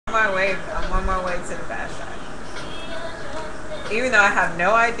I'm on my way to the fast shop. Even though I have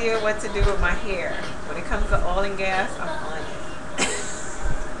no idea what to do with my hair, when it comes to oil and gas, I'm on it.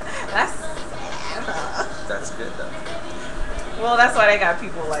 That's sad. That's good though. Well, that's why they got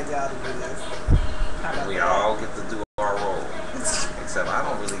people like y'all to do this. We all get to do our role. Except I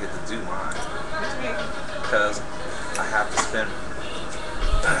don't really get to do mine. What you mean? Because I have to spend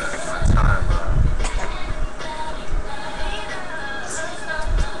my time.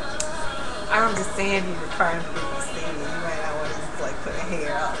 I'm just saying you were trying to be see. You might not want to just like put a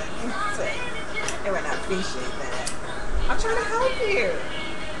hair on it. So they might not appreciate that. I'm trying to help you.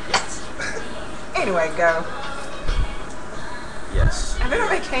 Yes. Anyway, go. Yes. I've been on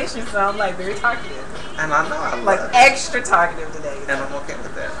vacation, so I'm like very talkative. And I know I love like it. Extra talkative today. And I'm okay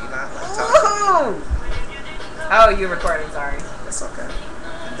with that. You know, I like talking. Oh, you're recording. Sorry. It's okay.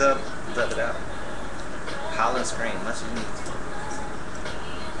 Dub it out. Holler and scream, much as you need to.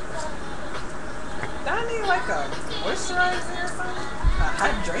 Do I need like a moisturizer or something? A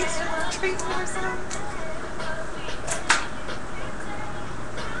hydration treatment or something?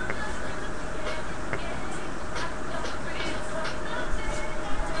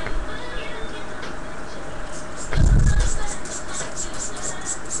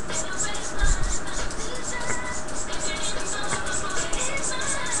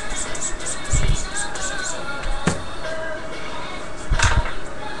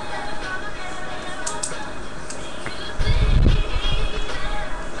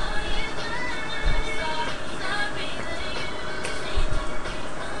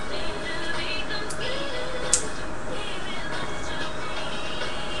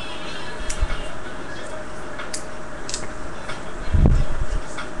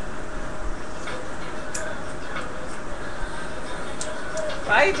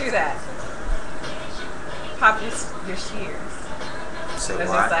 Why you do that? Pop your shears. Say That's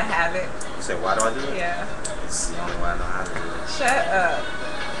why? just a habit. You say why do I do it? Yeah. It's the only way I know how to do it. Shut up.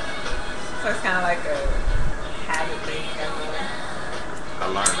 So it's kind of like a habit thing. I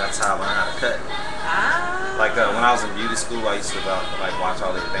learned. That's how I learned how to cut. Ah. Like when I was in beauty school, I used to like watch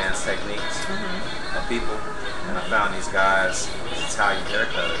all the advanced techniques of people, and I found these guys, these Italian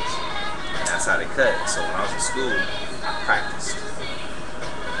haircutters, and that's how they cut. So when I was in school, I practiced.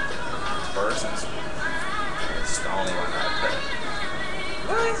 First, and it's the only one that I cut.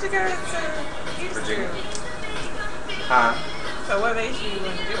 What made you go to beauty Virginia. school? Huh? So what made you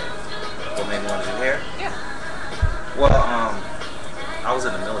want to do it? What made me want to do hair? Yeah. Well, I was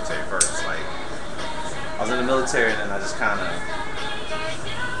in the military first. Like, I was in the military, and then I just kind of,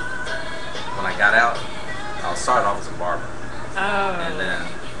 when I got out, I started off as a barber. Oh. And then,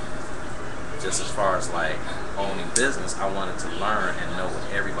 just as far as like owning business, I wanted to learn and know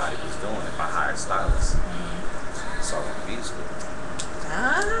what everybody was doing if I hired stylists. So I went to beauty school.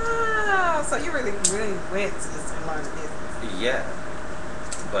 Ah, so you really went to just learn the business. Yeah,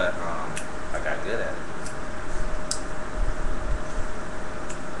 but I got good at it.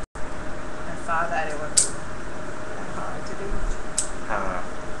 I saw that it wasn't that hard to do.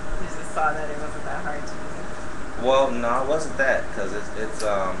 You just saw that it wasn't that hard to do. Well, no, it wasn't that, because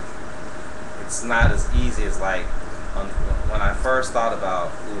it's not as easy as like when I first thought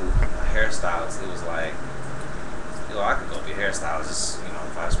about a hairstylist. It was like, I could go be a hairstylist, just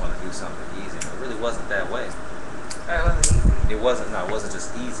if I just want to do something easy. And it really wasn't that way. Oh, it wasn't easy. It wasn't. No, it wasn't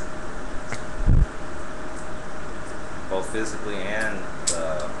just easy. Both physically and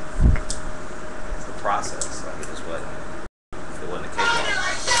the process. Like it just wasn't. It wasn't a cakewalk. You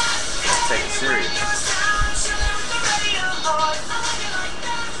have to take it serious.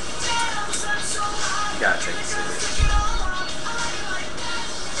 You gotta take it serious.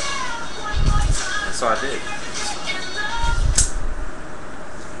 And so I did.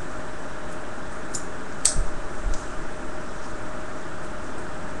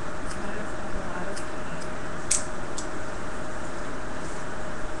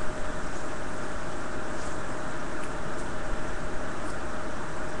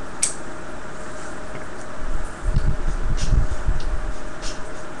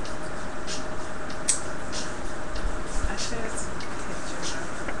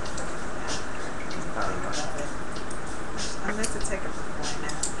 I meant to take a before and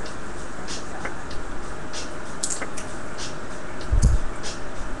after.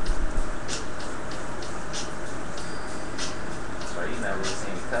 So you never really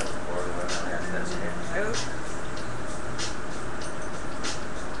seen me cut before when I had to touch hair. Nope.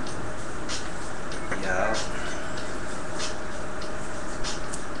 Yeah.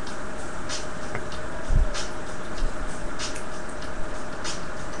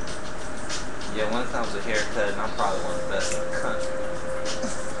 Yeah, when it comes to haircutting, I'm probably one of the best in the country.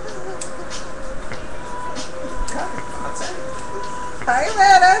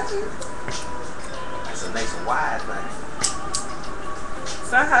 That's a nationwide thing.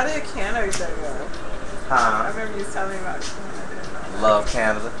 So how did Canada go? I Huh? remember you telling me about Canada. Love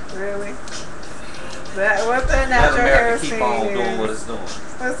Canada. Really? What's the Let natural hair America scene? keep on doing what it's doing.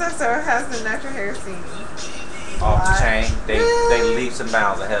 What's up, so how's the natural hair scene? Off the chain. They leaps and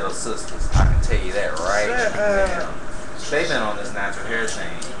bounds ahead of sisters. I can tell you that right now. They've been on this natural hair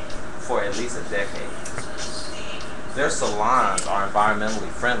thing for at least a decade. Their salons are environmentally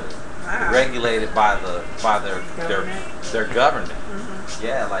friendly, regulated by their government. Mm-hmm.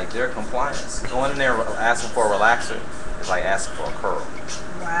 Yeah, like their compliance. Going in there asking for a relaxer is like asking for a curl.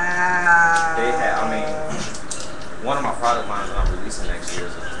 Wow. They have. I mean, one of my product lines that I'm releasing next year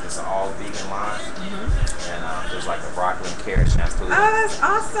is an all vegan line, and there's like a broccoli and carrot shampoo. Oh, that's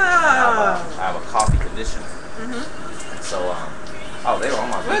awesome. I have a coffee conditioner. So, they were on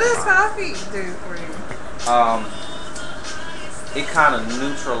my. What does coffee do for you? It kind of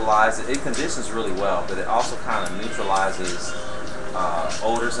neutralizes. It conditions really well, but it also kind of neutralizes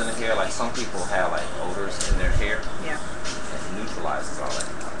odors in the hair. Like some people have like odors in their hair. Yeah. It neutralizes all that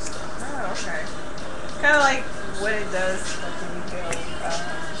kind of stuff. Oh, okay. Kind of like what it does like when you feel.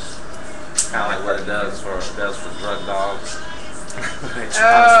 Kind of like what it does for drug dogs.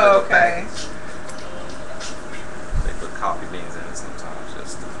 Oh, okay. They put coffee beans in it sometimes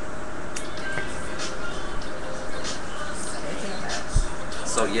just to...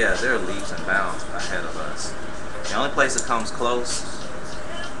 So yeah, there are leaps and bounds ahead of us. The only place that comes close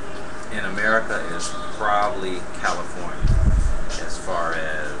in America is probably California, as far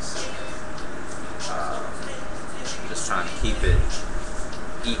as just trying to keep it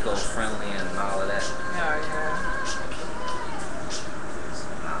eco-friendly and all of that. Oh, yeah.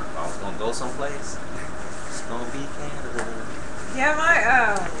 If I was gonna go someplace, it's gonna be Canada. Yeah,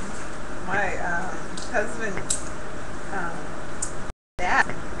 my husband's dad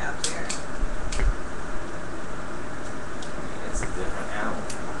out there. It's a different animal.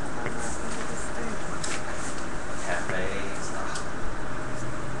 Cafes.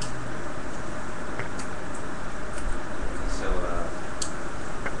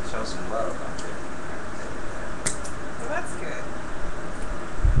 Show some love out there. Well, that's good.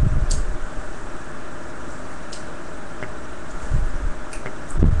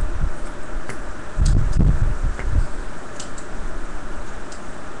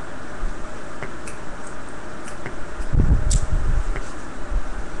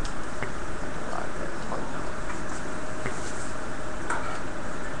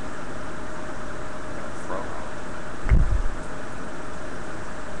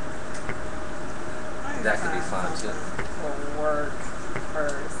 That could be fun too. For work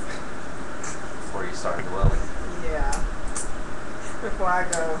first. Before you start dwelling. Yeah. Before I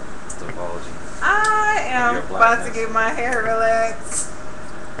go. Divulging. I am Your about to blackness. get my hair relaxed.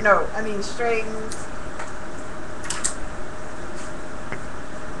 No, I mean straightened.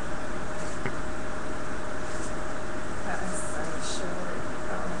 That is so short.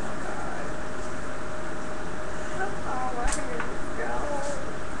 Oh my god. Oh, my hair is gone.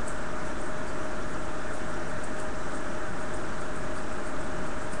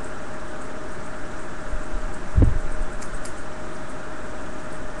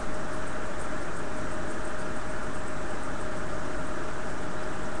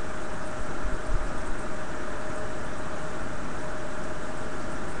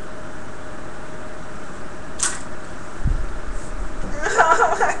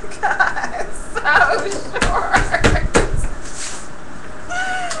 Oh my god, it's so short.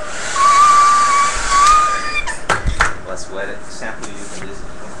 Let's wet it. Shampoo you condition.